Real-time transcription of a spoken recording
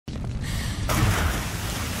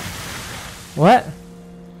What?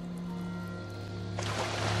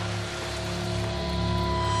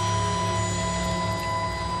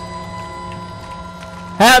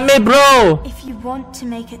 Help me, bro! If you want to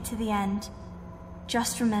make it to the end,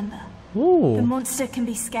 just remember, Ooh. the monster can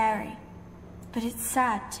be scary, but it's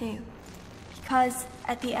sad too. Because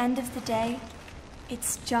at the end of the day,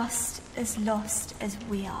 it's just as lost as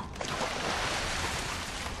we are.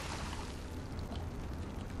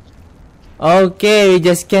 Okay, we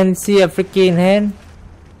just can't see a freaking hand.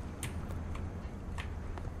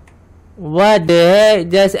 What the heck?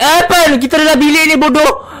 Just apa? Kita dalam bilik ni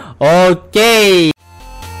bodoh. Okay.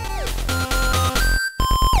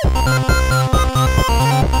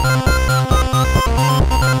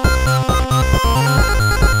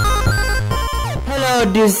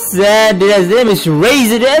 This name is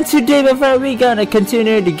RezZaDude, and today my friend we gonna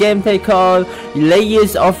continue the gameplay called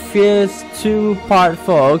Layers of Fears 2 Part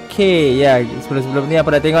 4. Okay, ya, sebelum ni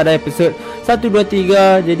apa dah tengok dah episod 1, 2,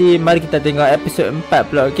 3. Jadi mari kita tengok episod 4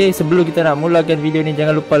 pula. Okay, sebelum kita nak mulakan video ni,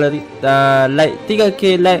 jangan lupa like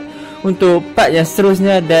 3k like untuk part yang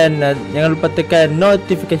seterusnya, dan jangan lupa tekan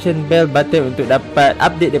notification bell button untuk dapat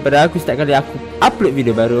update daripada aku setiap kali aku upload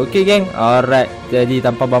video baru. Okay geng, alright. Jadi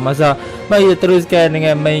tanpa buang masa, mari kita teruskan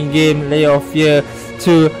dengan main game Layer of Fear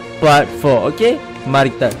 2 Part 4. Okay, mari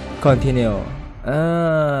kita continue.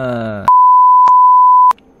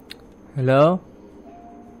 Hello.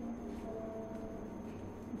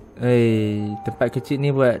 Tempat kecil ni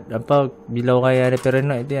buat apa? Bila orang yang ada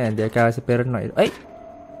paranoid tu kan, dia akan rasa paranoid.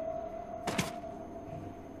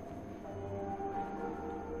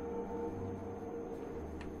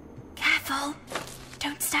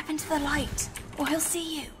 Don't step into the light, or he'll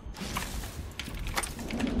see you.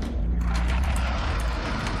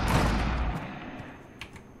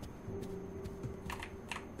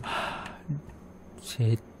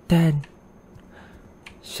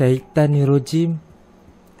 Syaitan ni rojim.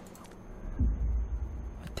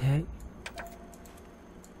 What the heck?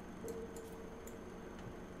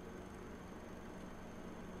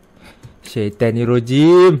 Syaitan ni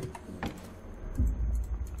rojim.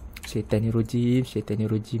 Syaitan ni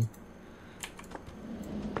rojim.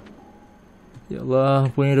 Ya Allah,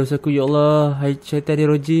 ampuni dosaku ya Allah. Hai syaitan ni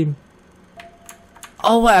rojim.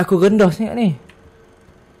 Awak aku rendah sangat ni.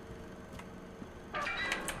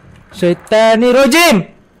 Syaitan ni rojim.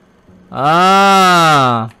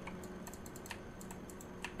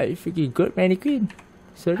 I freaking got mannequin.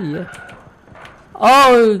 Sorry ya.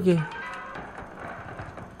 Oh, okay.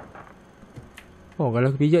 Oh, kalau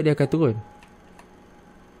aku pijak dia akan turun.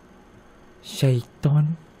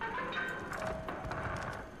 Syaitan.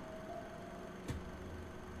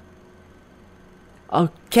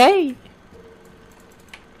 Okay.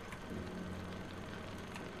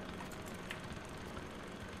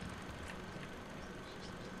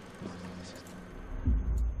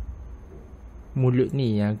 Mulut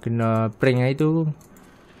ni yang kena prank hari tu.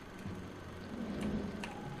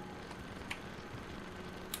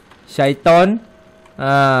 Syaitan.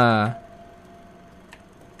 I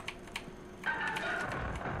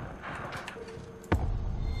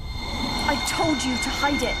told you to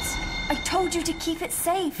hide it. I told you to keep it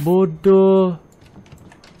safe. Bodoh.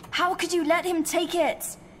 How could you let him take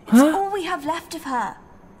it? It's all we have left of her.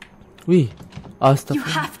 Wih, astaga. You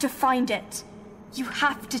have to find it. You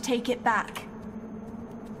have to take it back.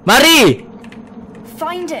 Mari.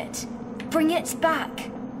 Find it. Bring it back.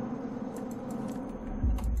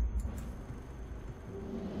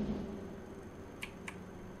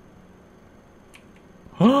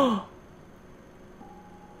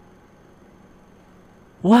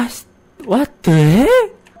 What the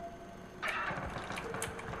heck?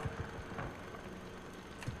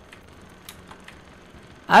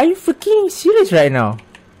 Are you freaking serious right now?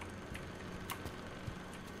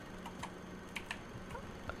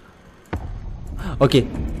 Okay,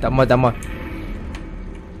 tak mau.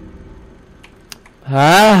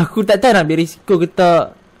 Aku tak tahu nak ambil risiko ke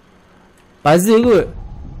tak. Puzzle kot.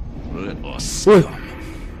 Little scum.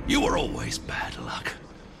 You were always bad luck.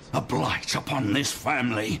 A blight upon this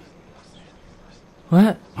family.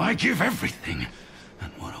 What? I give everything.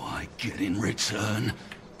 And what do I get in return?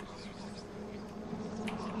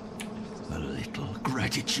 A little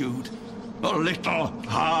gratitude. A little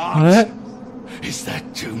heart. What? Is that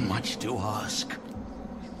too much to ask?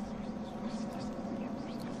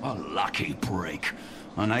 A lucky break.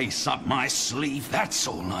 An ace up my sleeve, that's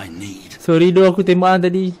all I need. Sorry doh, aku tembak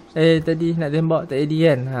tadi. Tadi nak tembak tak jadi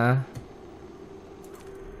kan.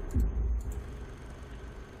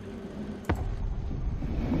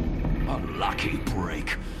 A lucky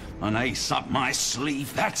break. An ace up my sleeve,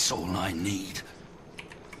 that's all I need.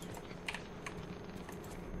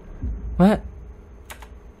 What?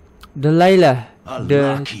 Delilah. A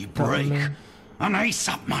The lucky break. An ace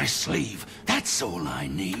up my sleeve. That's all I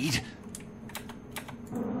need.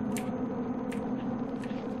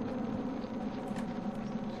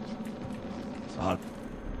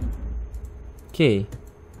 Okay.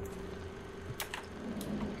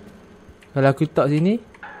 Kalau aku tak sini.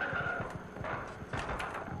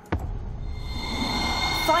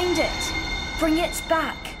 Find it. Bring it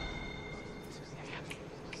back.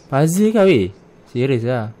 Puzzle kau weh? Serius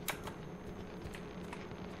lah.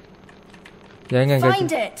 Jangan Find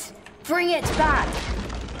it. Bring it back.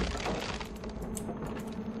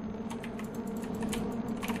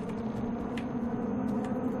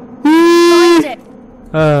 Find it.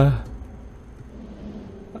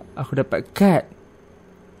 Aku dapat kad.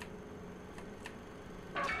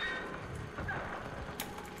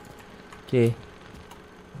 Okay.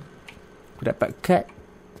 Aku dapat kad.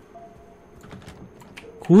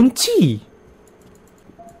 Kunci.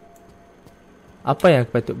 Apa yang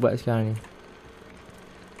aku patut buat sekarang ni?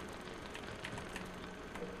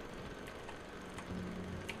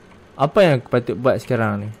 Apa yang aku patut buat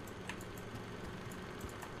sekarang ni?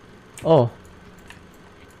 Oh.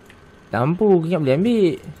 Lampu aku ingat boleh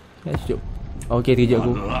ambil. Okay, terkejut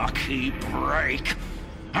aku. Lucky break.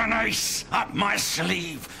 An ace up my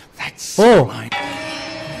sleeve. That's Oh. like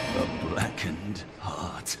a blackened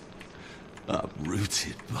heart,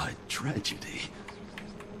 uprooted by tragedy,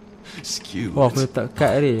 skewered Oh, aku letak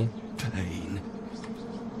kad tadi. pain.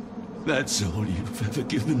 That's all you've ever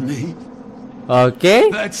given me. Okay.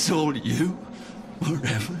 That's all you were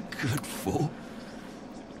ever good for.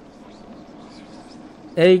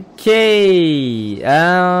 Okay.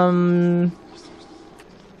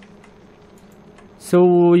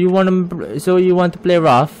 So you want to play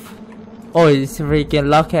rough? Oh, it's a freaking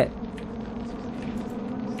locket.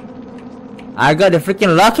 I got the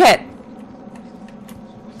freaking locket.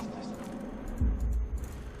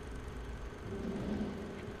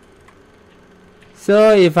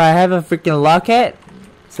 So if I have a freaking locket,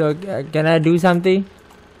 so can I do something?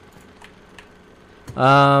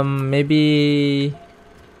 Maybe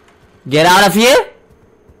get out of here.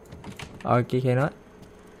 Okay, cannot.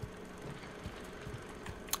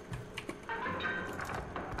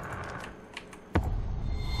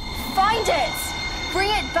 Find it.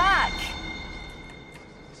 Bring it back.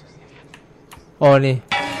 Oh ni.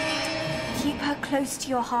 Keep her close to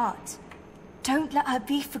your heart. Don't let her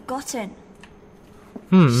be forgotten.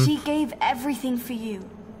 She gave everything for you.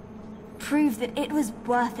 Prove that it was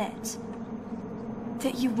worth it.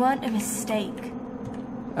 That you weren't a mistake.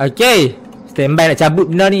 Okay. Standby nak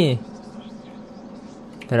cabut benda ni.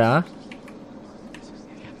 Tara.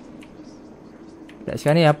 Tak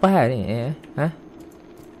sekarang ni apa hal ni? Ha?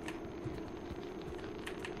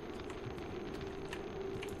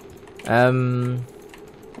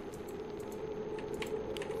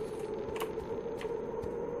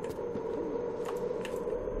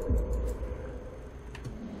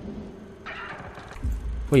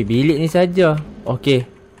 Woi, bilik ni saja. Okay.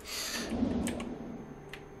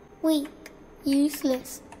 Weak,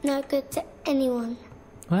 useless, no good to anyone.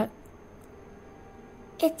 What?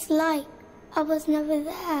 It's like I was never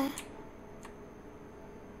there.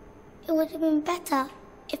 It would have been better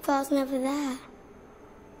if I was never there.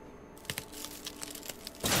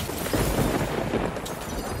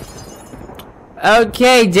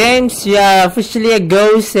 Okay, James, you are officially a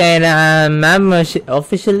ghost, and I'm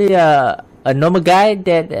officially a normal guy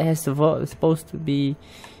that has supposed to be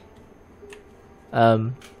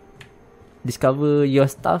discover your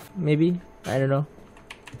stuff. Maybe, I don't know.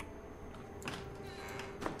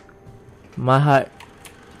 My heart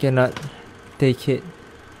cannot take it.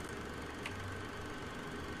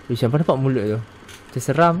 Siapa nampak mulut tu? Macam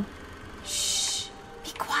seram. Shh.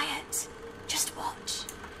 Be quiet. Just watch.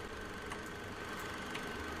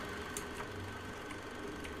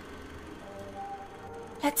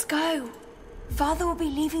 Let's go. Father will be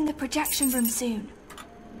leaving the projection room soon.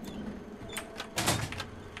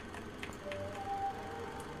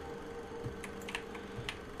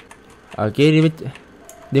 Okay,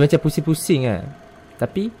 dia macam pusing-pusing kan.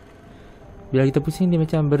 Tapi bila kita pusing dia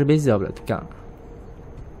macam berbeza pula tekak.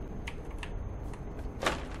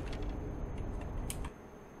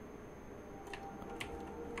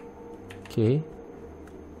 Okay.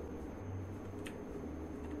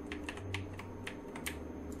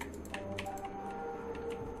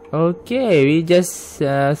 Okay, we just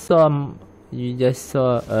saw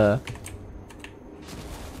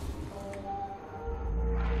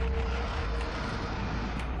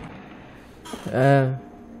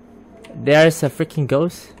there's a freaking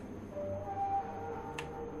ghost.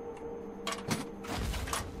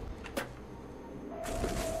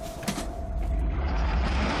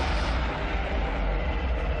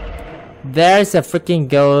 There's a freaking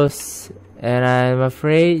ghost, and I'm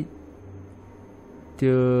afraid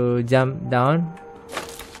to jump down,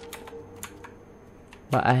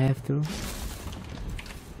 but I have to.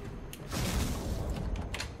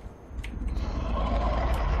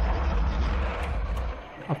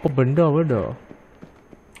 Apa benda bodoh?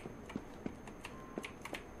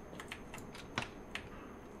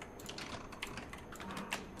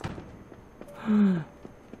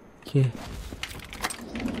 Okay.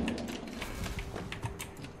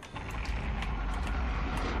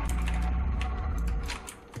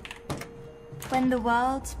 When the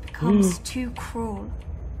world becomes too cruel,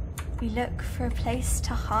 we look for a place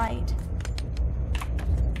to hide.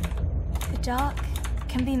 The dark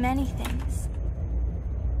can be many things.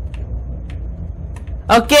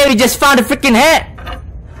 Okay, we just found a freaking hat.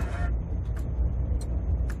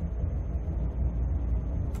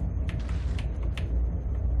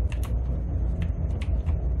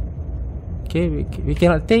 Okay, we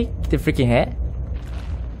cannot take the freaking hat.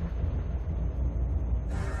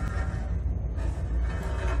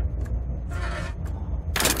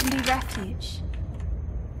 It can be refuge.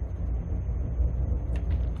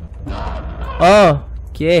 Oh,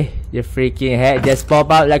 okay. The freaking hat just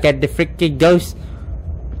pop out like the freaking ghost.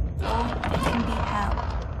 Or it can be hell.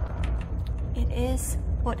 It is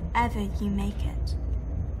whatever you make it.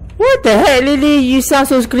 What the heck, Lily? You sound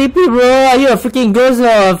so creepy, bro. Are you a freaking ghost or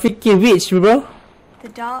a freaking witch, bro? The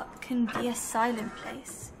dark can be a silent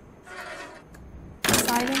place.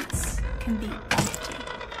 Silence can be empty.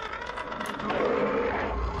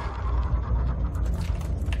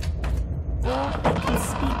 Or it can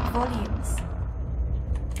speak volumes.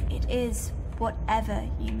 It is whatever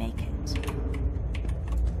you make it.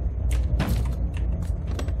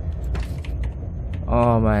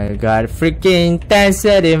 Oh my god, freaking intense.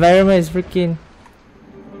 The environment is freaking.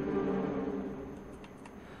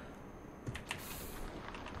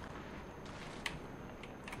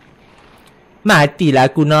 Matilah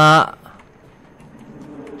aku nak.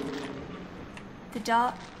 The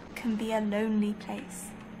dark can be a lonely place.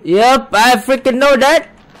 Yep, I freaking know that.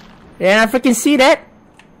 And I freaking see that.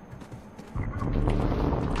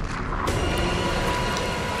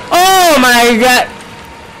 Oh my god.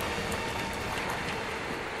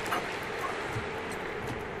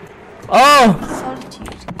 Oh!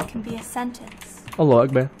 Solitude can be a sentence. Allah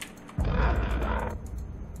Akbar.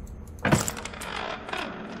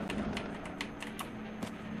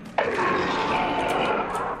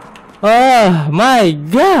 Oh my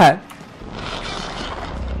god.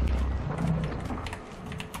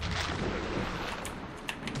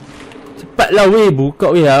 Cepatlah weh,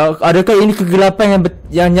 buka weh. Adakah ini kegelapan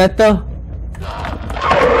yang nyata? Or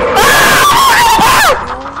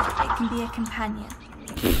it can be a companion.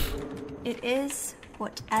 It is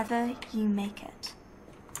whatever you make it.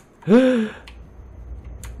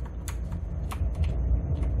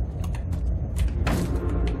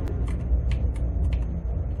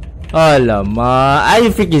 Alamak, are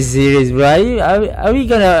you freaking serious, bro? Are we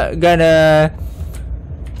gonna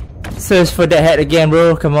search for that hat again,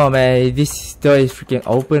 bro? Come on, man. This door is freaking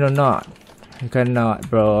open or not? I cannot,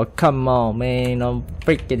 bro. Come on, man. I'm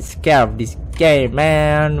freaking scared of this game,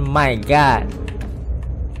 man. My god.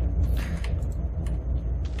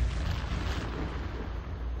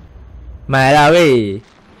 Malawi.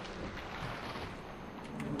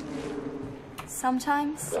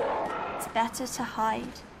 Sometimes it's better to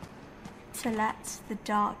hide, to let the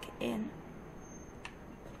dark in.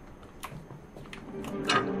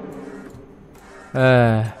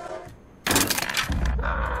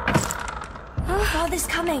 Father's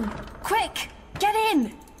coming! Quick! Get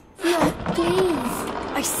in! No, please.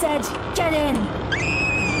 I said, get in!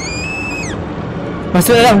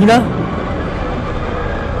 Masuk dalam gila.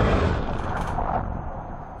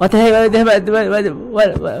 What the heck?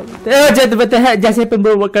 What the heck just happened,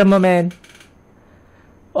 bro? What come on, man?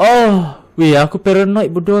 Oh, weh, aku paranoid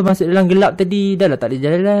bodoh masuk dalam gelap tadi. Dah lah tak boleh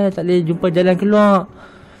jalan, tak boleh jumpa jalan keluar.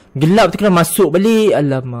 Gelap tu kena masuk balik.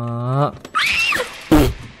 Alamak.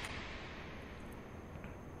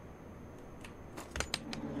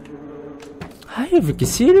 Are you freaking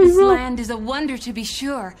serious, This bro? land is a wonder to be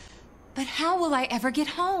sure, but how will I ever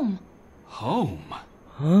get home? Home?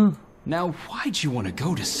 Huh? Now, why'd you want to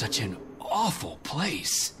go to such an awful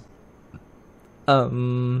place?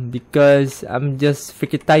 Because I'm just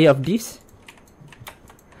freaking tired of this.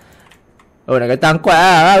 Oh, nak kata angkuat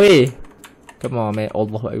lah, weh. Come on, man.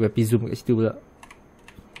 Allah Akbar, pergi zoom kat situ pula.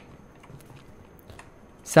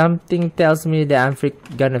 Something tells me that I'm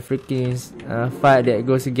gonna freaking fight that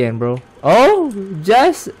ghost again, bro. Oh,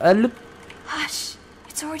 just a look. Hush!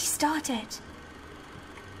 It's already started.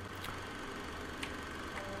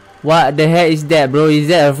 What the heck is that, bro? Is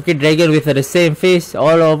that a freaking dragon with the same face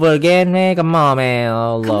all over again, man? Come on, man.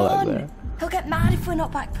 Allah Come Akbar. on. He'll get mad if we're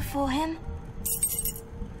not back before him.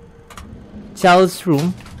 Child's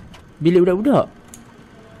room? Bilik budak-budak?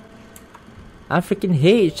 I freaking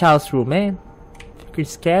hate child's room, man. Freaking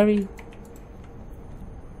scary.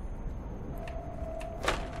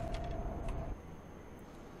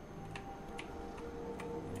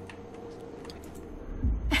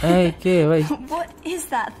 Okay, wait. What is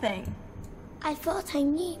that thing? I thought I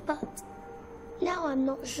knew, but now I'm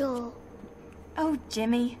not sure. Oh,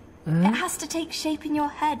 Jimmy. It has to take shape in your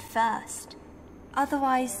head first.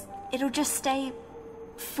 Otherwise, it'll just stay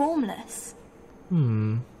formless.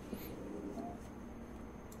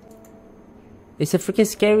 It's a freaking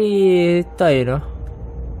scary toy, you know.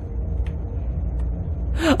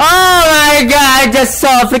 Oh my god, I just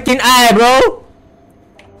saw a freaking eye, bro.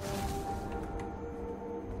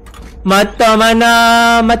 Mata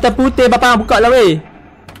mana? Mata putih, bapak buka lah weh.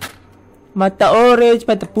 Mata orange,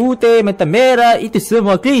 mata putih, mata merah. Itu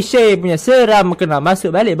semua klise punya seram. Kena masuk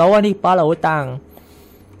balik bawah ni kepala hutang.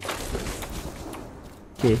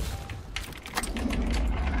 Okay.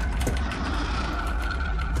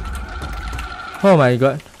 Oh my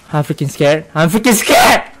god. I'm freaking scared. I'm freaking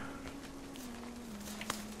scared!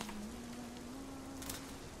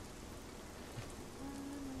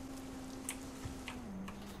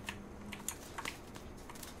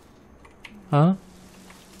 Huh?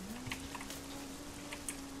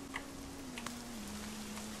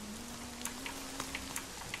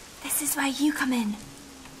 This is where you come in.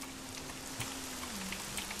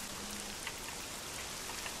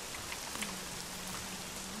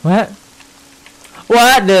 What?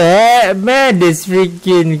 What the heck, man? This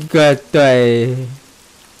freaking toy.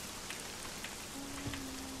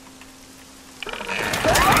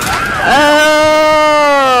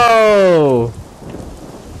 Oh!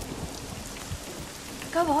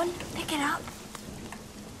 Go on, pick it up.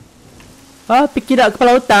 Ah, pick it up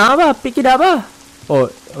kepala hutang apa? Pick it up apa? Oh,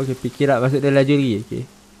 okay, pick it up. Maksud dia laju lagi. Okay.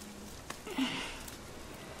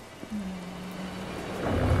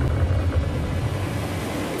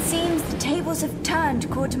 Have turned,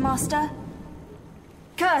 Quartermaster.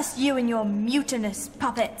 Curse you and your mutinous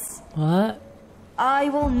puppets. What?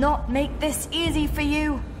 I will not make this easy for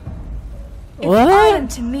you. If What? I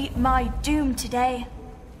am to meet my doom today,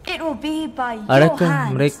 it will be by your Adakah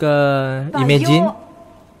hands. mereka By imagine? your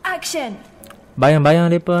action.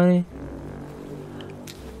 Bayang-bayang mereka ni.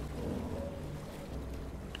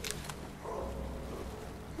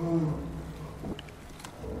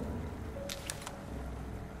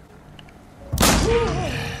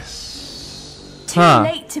 Too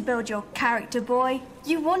late to build your character, boy.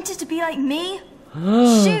 You wanted to be like me?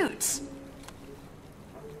 Shoot!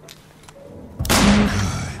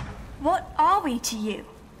 What are we to you?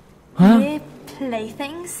 Mere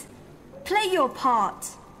playthings? Play your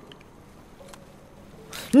part.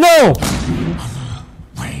 No!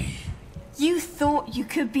 You thought you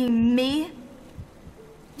could be me?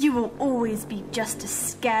 You will always be just a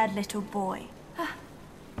scared little boy.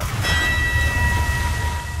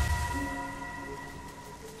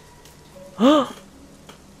 What?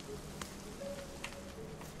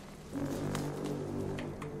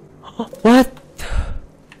 What?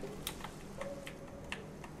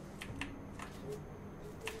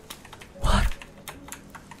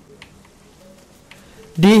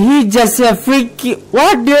 Did he just a freaky?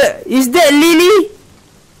 What the? Is that Lily?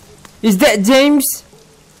 Is that James?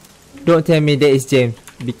 Don't tell me that is James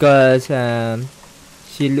because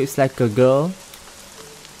she looks like a girl.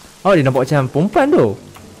 Oh, dia nampak macam perempuan tu.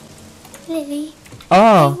 Lily.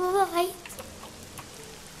 Oh. Are you alright?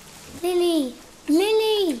 Lily.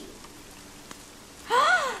 Lily.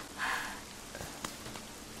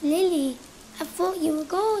 Lily, I thought you were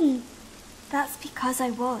gone. That's because I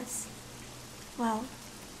was. Well,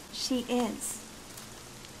 she is.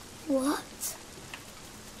 What?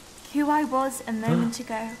 Who I was a moment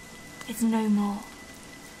ago is no more.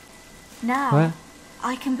 Now, What?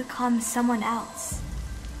 I can become someone else.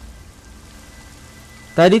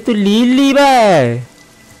 Tadi tu Lily, bye.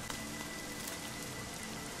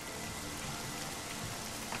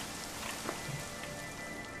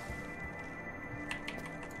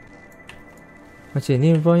 Macam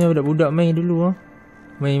ni rupanya budak-budak main dulu ah.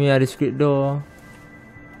 Main ada script door.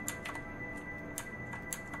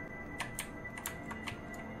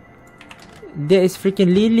 That is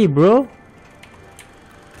freaking Lily, bro.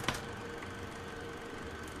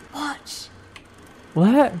 Watch.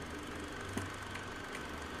 What?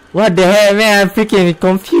 What the heck, man? I'm freaking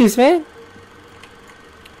confused, man.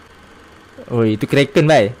 Oi, itu Kraken,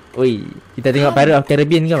 bye. Oi, kita tengok Pirate of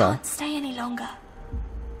Caribbean ke apa? Can't stay any longer.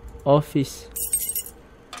 Office.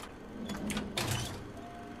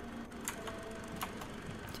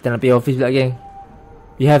 Kita nak pergi office pula, geng.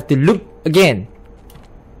 We have to look again.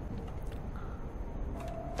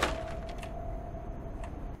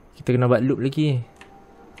 Kita kena buat loop lagi.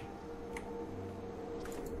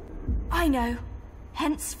 I know.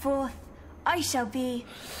 Henceforth, I shall be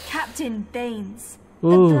Captain Baines,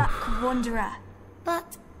 Ooh. the Black Wanderer.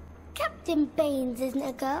 But Captain Baines isn't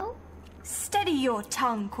a girl. Steady your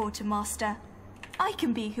tongue, Quartermaster. I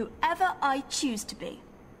can be whoever I choose to be.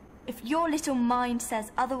 If your little mind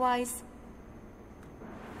says otherwise,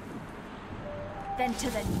 then to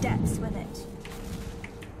the depths with it.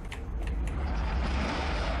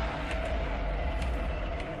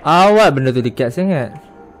 Awak benda tu dekat sangat.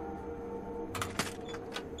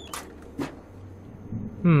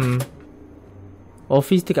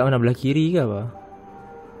 Office tu kat mana, belah kiri ke apa?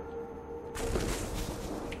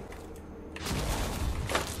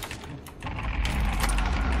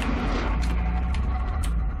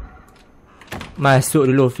 Masuk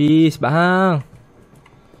dulu office, bahang.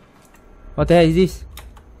 What the heck is this?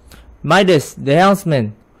 Midas, the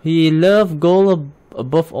helmsman. He loved gold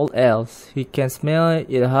above all else. He can smell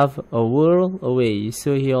it half a world away,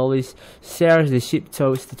 so he always steers the ship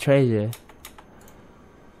towards the treasure.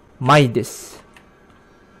 Midas.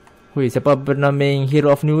 Wait, siapa pernah main Hero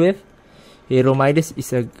of New Wave? Hero Midas is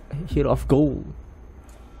a hero of gold.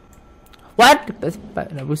 What?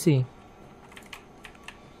 Cepat nak pusing.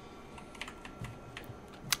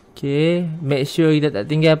 Okay, make sure kita tak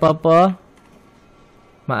tinggal apa-apa.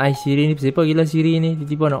 Mak ai Siri ni, siapa gila Siri ni?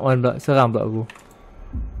 Tiba-tiba nak on pula, seram pula aku.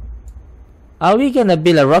 Are we gonna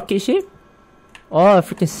build a rocket ship? Oh, a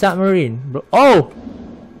freaking submarine, bro. Oh!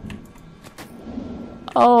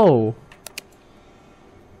 Oh!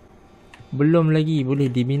 Belum lagi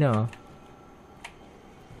boleh dibina.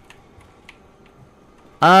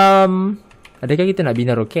 Adakah kita nak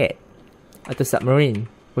bina roket? Atau submarine?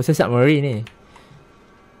 Pasal submarine ni.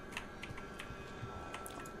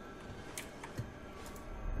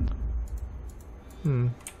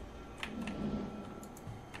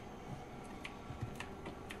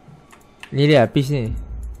 Ni dia piece ni.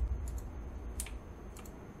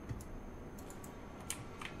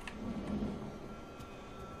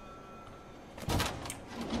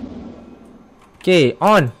 Okay,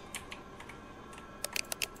 on.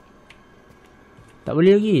 Tak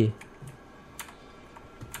boleh lagi.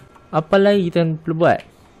 Apa lagi kita perlu buat?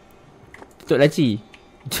 Tutup laci.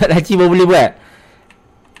 Tutup laci baru boleh buat.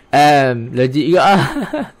 Logik juga ah.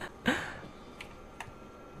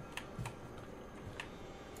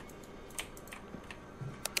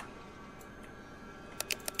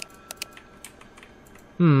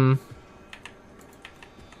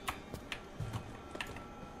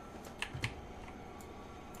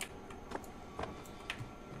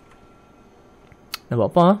 Nak buat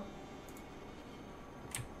apa?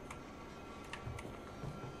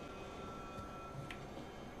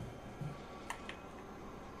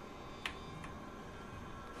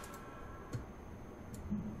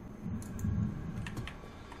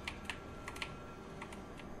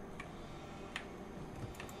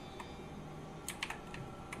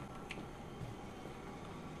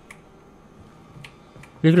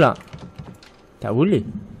 Boleh pula? Tak boleh.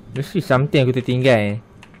 Mesti something aku tertinggal.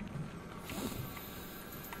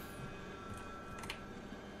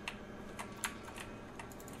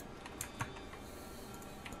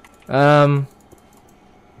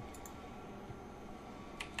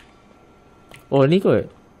 Oh ni kot.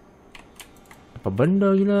 Apa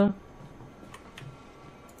benda gila?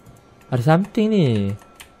 Ada something ni.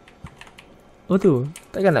 Oh tu.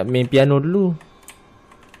 Takkan nak main piano dulu?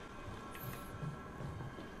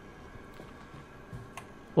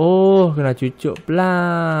 Oh, kena cucuk pula.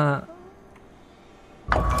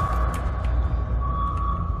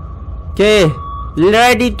 Okay,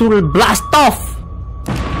 ready to blast off.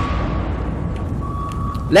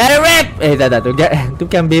 Let it rip. Tak tu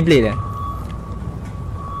bukan Beyblade lah.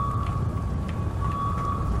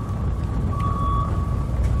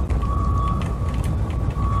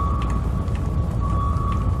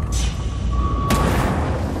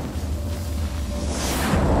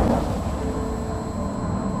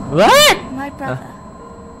 What? My brother.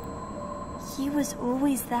 He was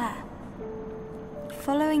always there,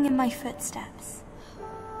 following in my footsteps.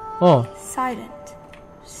 Oh. Silent,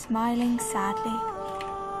 smiling sadly,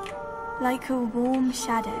 like a warm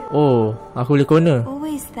shadow. Oh, aku boleh corner.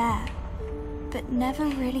 Always there, but never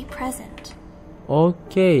really present.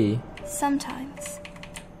 Okay. Sometimes,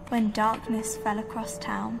 when darkness fell across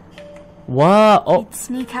town, Wow. Oh. he'd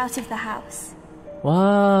sneak out of the house.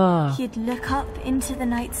 Wow. He'd look up into the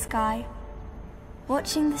night sky,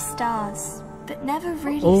 watching the stars, but never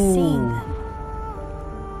really seeing them.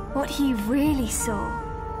 What he really saw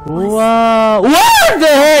was Wow. What the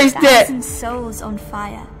hell is that? 1,000 souls on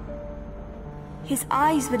fire. His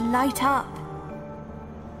eyes would light up.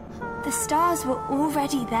 The stars were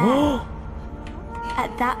already there.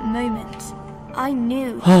 At that moment, I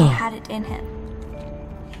knew he had it in him.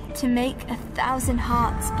 To make 1,000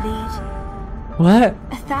 hearts bleed. What?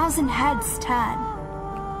 1,000 heads turn.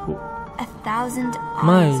 1,000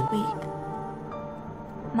 eyes weep.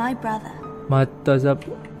 My brother, Mata siapa?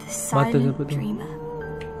 the silent dreamer.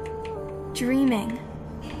 Dreaming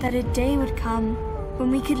that a day would come when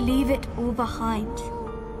we could leave it all behind.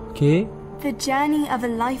 Okay. The journey of a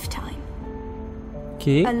lifetime.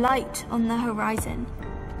 Okay. A light on the horizon.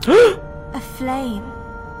 A flame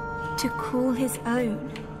to call his own.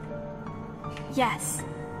 Yes,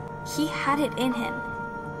 he had it in him.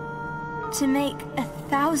 To make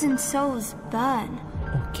 1,000 souls burn.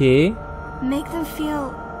 Okay. Make them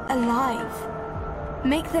feel alive.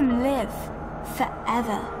 Make them live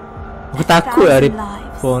forever. Aku takut lah 1,000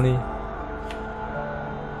 lives. Paul ni.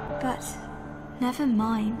 But never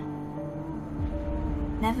mind.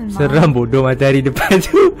 Never mind. Seram bodoh matahari depan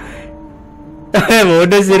tu. Bodoh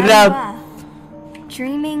There we seram. were,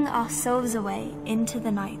 dreaming ourselves away into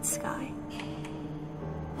the night sky.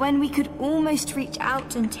 When we could almost reach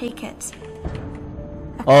out and take it.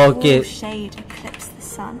 A Okay. cool shade eclipsed the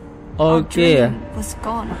sun. Okay. Our dream was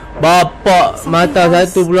gone. Bapak mata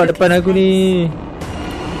satu pula depan aku ni.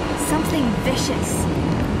 Something vicious.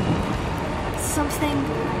 Something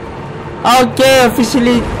Okay,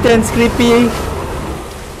 officially turns creepy.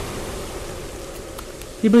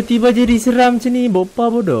 Tiba-tiba jadi seram macam ni. Bopa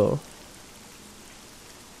bodoh.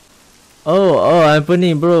 Oh, apa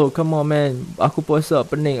ni bro? Come on man. Aku puasa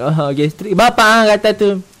pening. Gastrik. Bapak kata tu.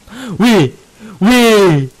 Weh.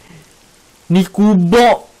 Ni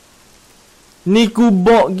kubok. Ni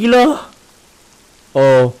kubok gila.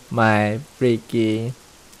 Oh my freaking.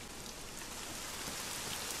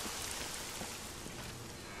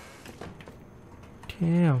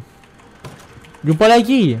 Damn. Jumpa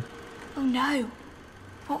lagi. Oh no.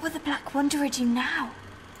 What will the Black Wanderer do now?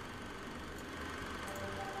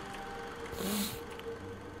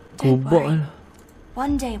 Don't Kubok worry. lah.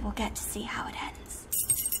 One day we'll get to see how it ends.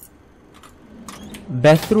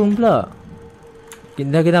 Bathroom pula.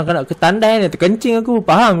 Kita kena ketandai ni. Terkencing aku.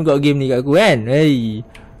 Faham kau game ni kat aku kan? Hey.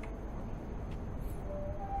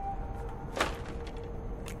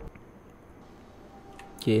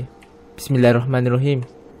 Okay. Bismillahirrahmanirrahim.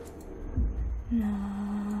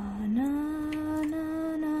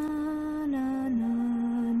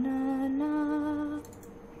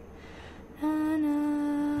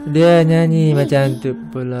 Dia nyanyi macam tu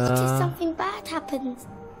Just pula. something bad happens.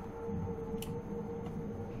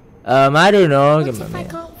 I don't know. What if I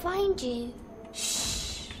can't find you?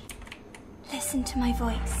 Listen to my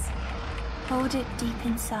voice. Hold it deep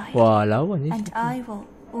inside. Wah, lawan ni. And I will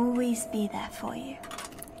always be there for you.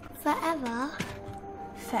 Forever?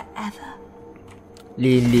 Forever.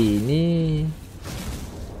 Lily ni.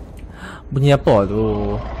 Bunyi apa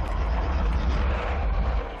tu?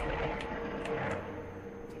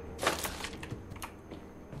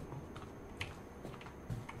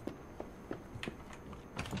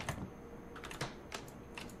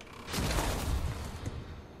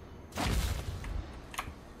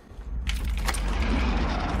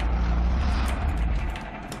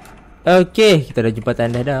 Okay, kita dah jumpa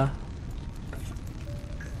tanda dah.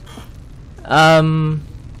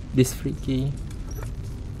 This freaky.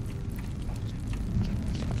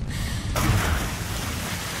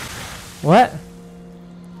 What?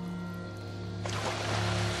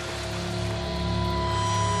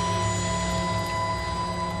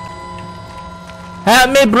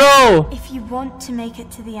 Help me, bro! If you want to make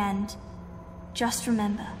it to the end, just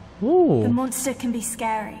remember, Ooh. the monster can be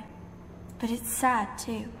scary, but it's sad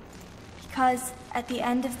too. Because at the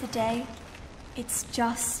end of the day, it's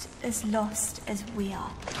just as lost as we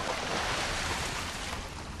are.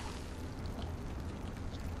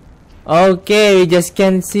 Okay, we just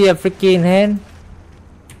can see a freaking hand.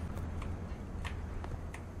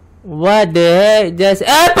 What the heck? Just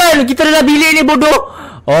apa? Kita dah bilik ni bodoh.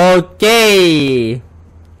 Okay.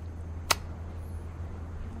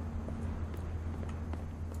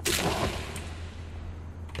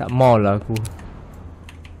 Tak mau lah aku.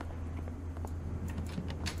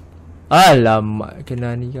 Alamak,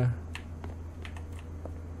 kena ni kah?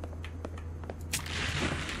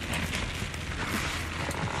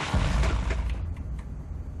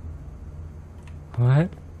 What?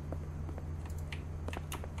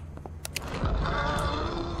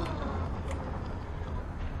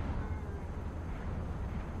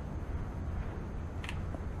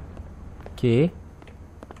 Okay.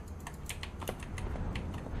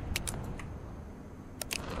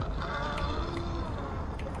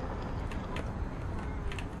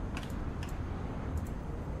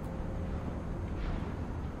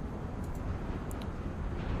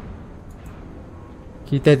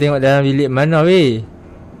 Kita tengok dalam bilik mana weh.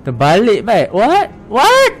 Terbalik baik. What?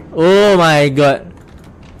 What? Oh my god.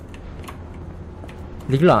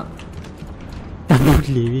 Boleh keluar? Tak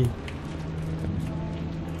boleh weh.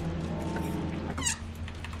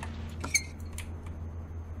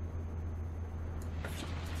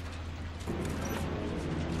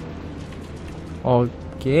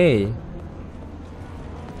 Okay.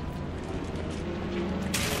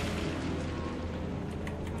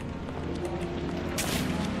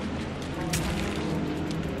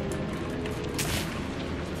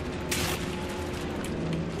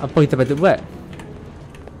 Apa kita patut buat?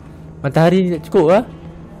 Matahari ni tak cukup lah.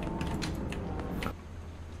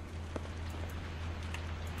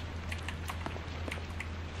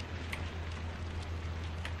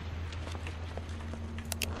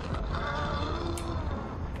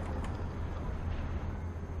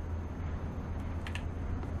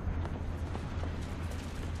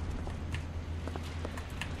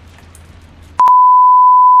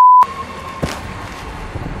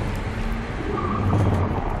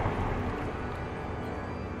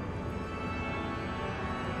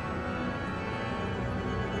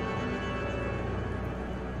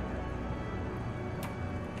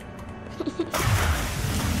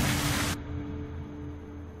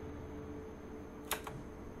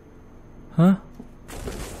 Huh?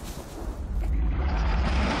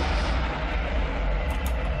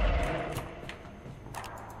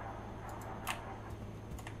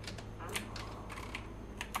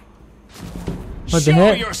 What the Show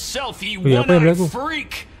heck? yourself, ye Wait, apa yang one-eyed berlaku?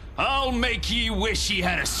 freak! I'll make ye wish ye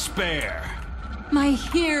had a spare. My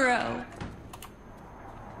hero.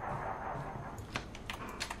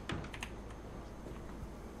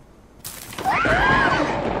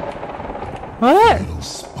 What? little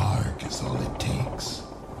spark is all it takes.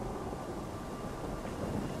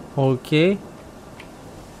 Okay.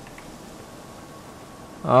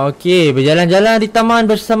 Okay, berjalan-jalan di taman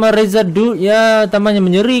bersama RezZaDude. Ya, taman yang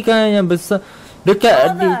mengerikan, yang besar.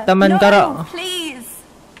 Dekat di Taman Karak. Please.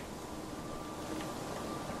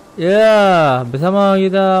 Ya, bersama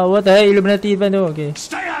kita. What the heck, Illuminati depan tu. Okay.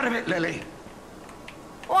 Stay out of it, Lily.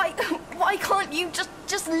 Why can't you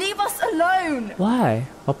just leave us alone? Why?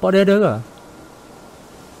 Bapak dia ada ke?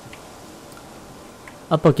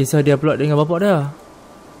 Apa kisah dia pula dengan bapak dia?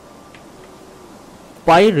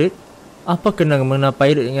 Pirate? Apa kena mengena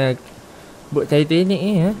pirate dengan buat Titanic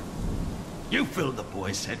ni eh? You filled the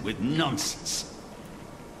boy's head with nonsense.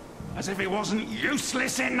 As if it wasn't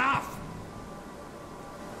useless enough.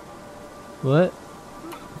 What?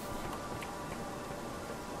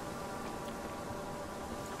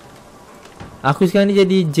 Aku sekarang ni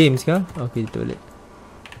jadi James kan? Okay, toilet.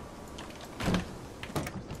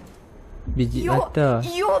 Biji mata.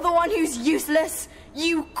 You're the one who's useless.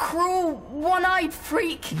 You cruel, one-eyed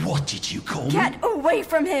freak. What did you call me? Get away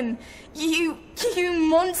from him. You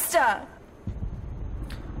monster.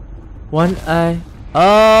 One eye.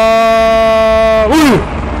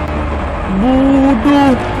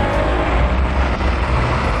 Bodoh.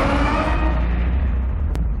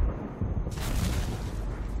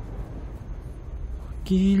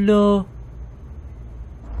 Gila.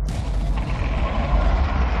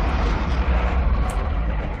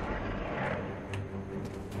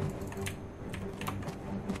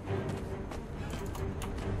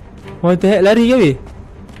 What the heck, lari ke weh?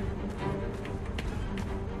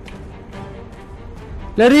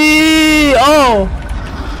 Lari! Oh!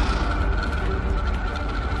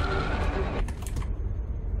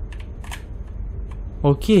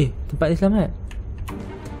 Okey, tempat dia selamat.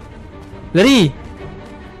 Lari!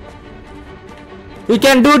 We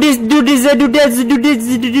can do this, do this. Lari.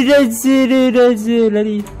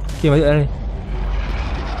 Okey, masuk lari.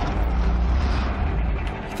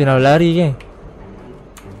 Kita nak lari kan?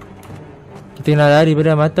 Kita nak lari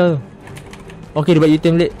pada mata tu. Okey, dia buat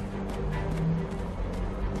U-turn balik.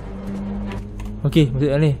 Okey, masuk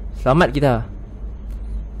ni. Selamat kita.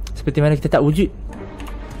 Seperti mana kita tak wujud.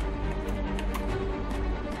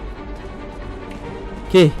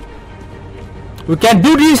 Okey. We can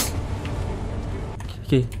do this.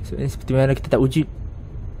 Okey, seperti mana kita tak wujud.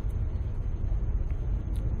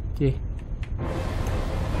 Okey.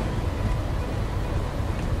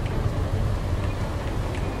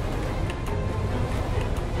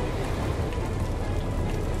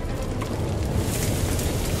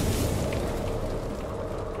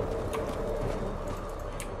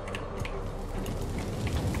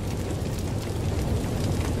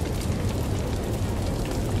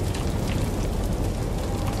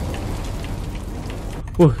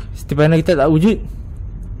 Seperti mana kita tak wujud.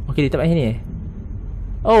 Okey, di tempat sini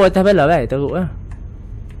Oh, atas bala kan? Teruk lah.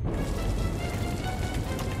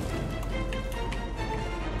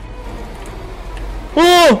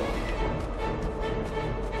 Oh!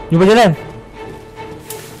 Jumpa jalan.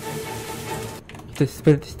 Kita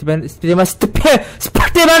seperti mana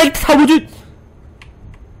kita tak wujud.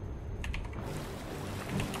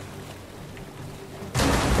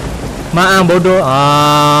 Mak ang bodoh.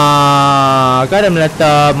 Kau dah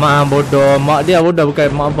melata mak ang bodoh. Mak dia bodoh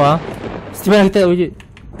bukan mak apa. Seperti mana kita tak wujud.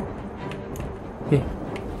 Okay.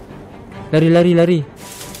 Lari.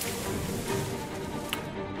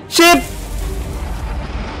 Ship.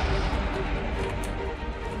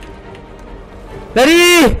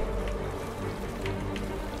 Lari.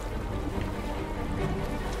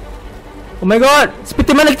 Oh my god.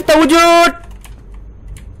 Seperti mana kita tak wujud.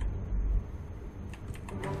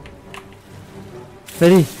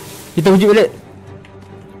 Lari. Kita wujud balik.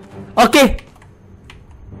 Okay.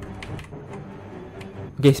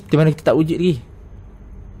 Okay, seperti mana kita tak wujud lagi.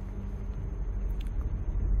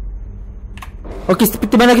 Okay,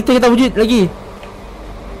 seperti mana kita tak wujud lagi.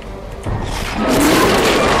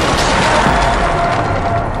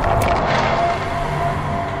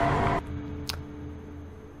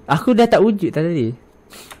 Aku dah tak wujud tadi.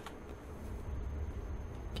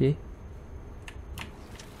 Okay.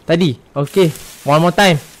 Tadi. Okay. One more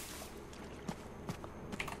time.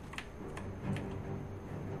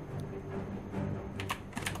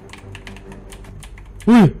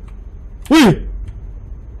 Wih.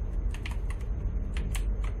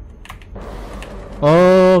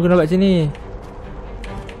 Oh, kena kat sini.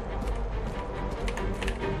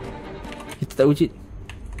 Kita tak wujud.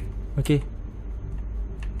 Okay.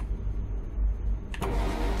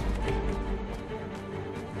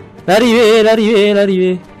 Lari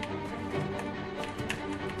weh.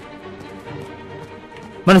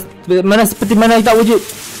 Mana seperti mana tak wujud.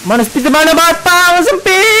 Mana seperti mana batang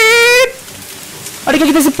sempit.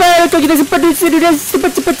 Adakah kita sempat di sini dah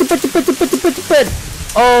cepat.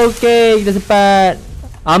 Okey, kita sempat.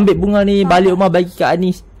 Ambil bunga ni balik rumah bagi kat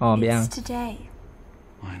Anis. Ambil yang.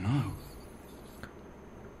 I know.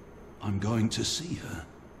 I'm going to see her.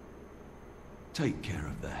 Take care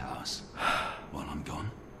of the house while I'm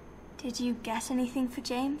gone. Did you get anything for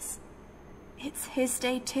James? It's his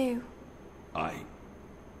day too. I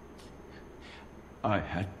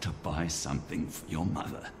had to buy something for your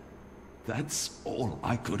mother. That's all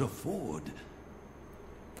I could afford.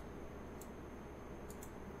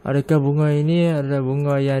 Adakah bunga ini adalah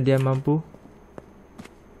bunga yang dia mampu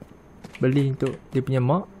beli untuk dia punya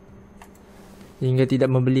mak hingga tidak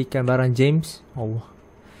membelikan barang James? Allah.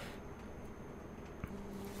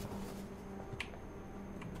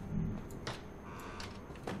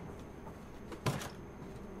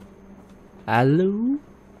 Hello?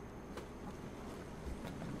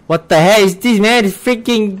 What the hell is this, man? It's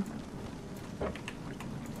freaking...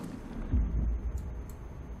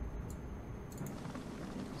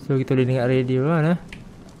 So kita boleh dengar radio kan?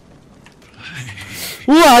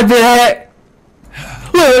 What the heck?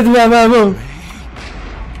 What the heck?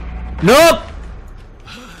 Nope!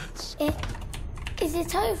 Is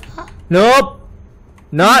it over? Nope!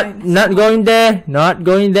 Not going there. Not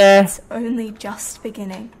going there. It's only just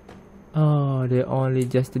beginning. Oh, they're only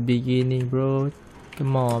just the beginning, bro.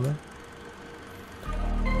 Come on, man.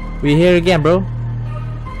 We're here again, bro.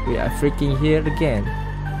 We are freaking here again.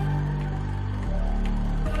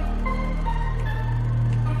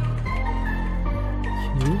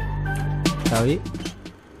 Tahu?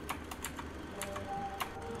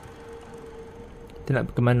 Kita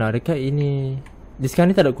nak ke mana? Dekat ini. Di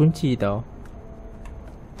sekarang ni tak ada kunci tau.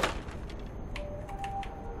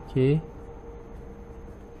 Okay.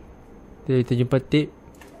 Kita jumpa tip.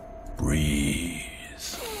 Breathe.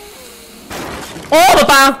 Oh,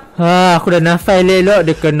 bapa! Aku dah nafai lelok.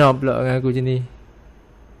 Dia kena pula dengan aku macam ni.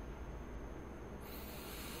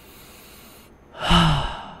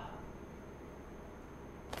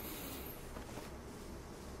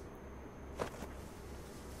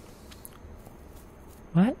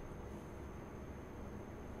 What?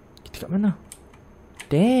 Kita kat mana?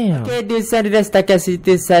 Damn. Okay, dah setakat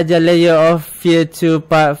situ saja Layer of Fear 2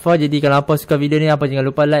 Part 4. Jadi kalau apa suka video ni, apa jangan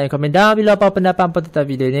lupa like dan komen down below apa pendapat tentang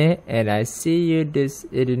video ni. And I see you in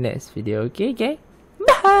the next video. Okay?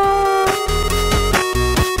 Bye!